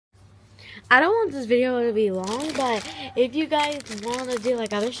I don't want this video to be long, but if you guys want to do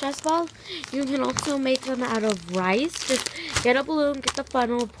like other stress balls, you can also make them out of rice. Just get a balloon, get the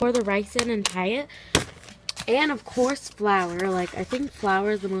funnel, pour the rice in and tie it. And of course flour. Like, I think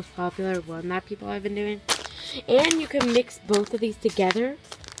flour is the most popular one that people have been doing. And you can mix both of these together.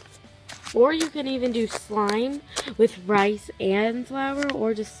 Or you can even do slime with rice and flour,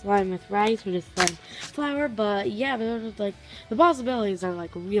 or just slime with rice, or just slime flour. But yeah, those are like, the possibilities are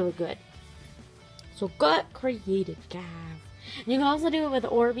like really good. So get creative, guys. And you can also do it with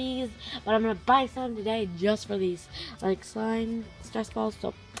Orbeez, but I'm gonna buy some today just for these like slime stress balls.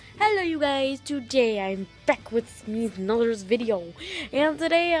 So hello you guys, today I'm back with another video, and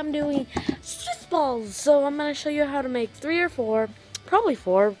today I'm doing stress balls. So I'm gonna show you how to make 3 or 4, probably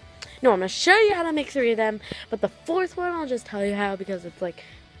 4. No, I'm going to show you how to make 3 of them, but the 4th one I'll just tell you how, because it's like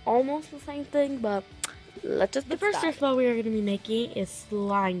almost the same thing, but let's just get started. The first stress ball we are going to be making is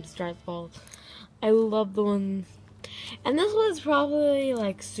slime stress balls. I love the ones, and this one's probably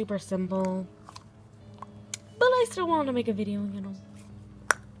like super simple, but I still want to make a video, you know.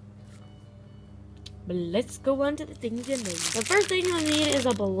 But let's go on to the things you need. The first thing you'll need is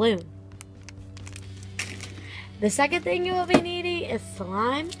a balloon. The second thing you will be needing is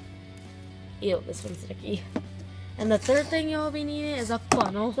slime. Ew, this one's sticky. And the third thing you'll be needing is a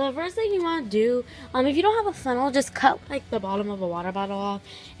funnel. So the first thing you want to do, if you don't have a funnel, just cut like the bottom of a water bottle off,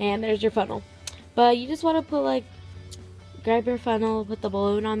 and there's your funnel. But you just want to put like, grab your funnel, put the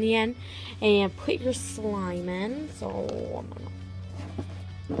balloon on the end, and put your slime in. So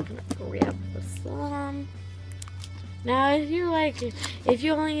I'm gonna grab the slime. Now, if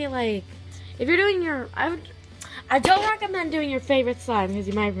you're doing your, I don't recommend doing your favorite slime because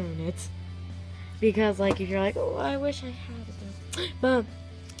you might ruin it. Because, like, if you're like, oh, I wish I had it. But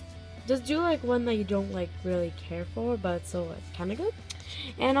just do, like, one that you don't, like, really care for, but still, like, kind of good.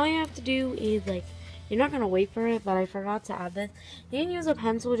 And all you have to do is, like, you're not going to wait for it, but I forgot to add this. You can use a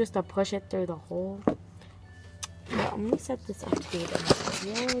pencil just to push it through the hole. Yeah, I'm going to set this up to be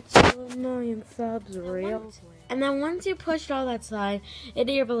it's 1 million subs real quick. And then once you pushed all that slime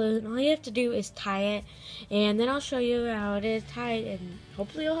into your balloon, all you have to do is tie it. And then I'll show you how it is tied, and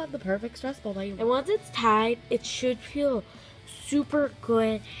hopefully you'll have the perfect stress ball that you want. And once it's tied, it should feel super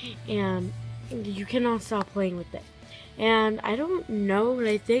good, and you cannot stop playing with it. And I don't know, but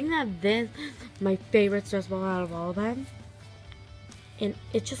I think that this is my favorite stress ball out of all of them. And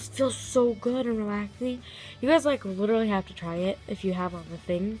it just feels so good and relaxing. You guys, like, literally have to try it if you have all the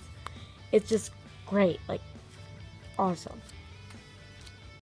things. It's just great, like, awesome.